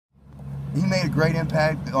he made a great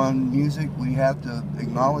impact on music. We have to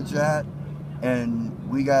acknowledge that, and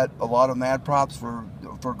we got a lot of mad props for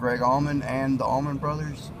Gregg Allman and the Allman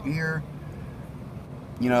Brothers here.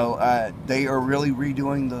 You know, they are really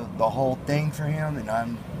redoing the whole thing for him, and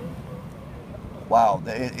I'm wow,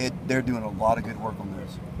 they're doing a lot of good work on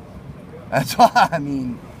this. That's why I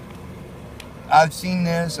mean I've seen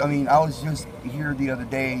this. I mean, I was just here the other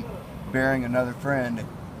day burying another friend,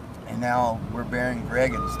 and now we're burying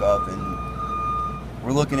Greg and stuff, and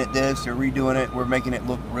we're looking at this, they're redoing it, we're making it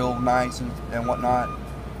look real nice and whatnot.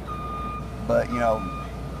 But, you know,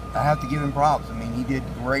 I have to give him props. I mean, he did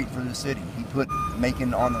great for the city. He put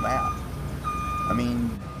Macon on the map. I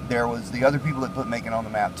mean, there was the other people that put Macon on the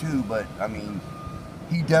map too, but, I mean,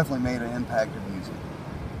 he definitely made an impact in music.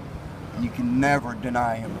 And you can never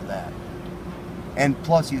deny him for that. And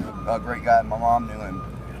plus, he's a great guy. My mom knew him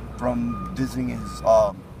from visiting his,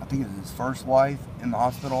 I think it was his first wife in the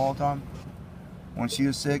hospital all the time. When she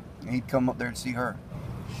was sick, he'd come up there to see her.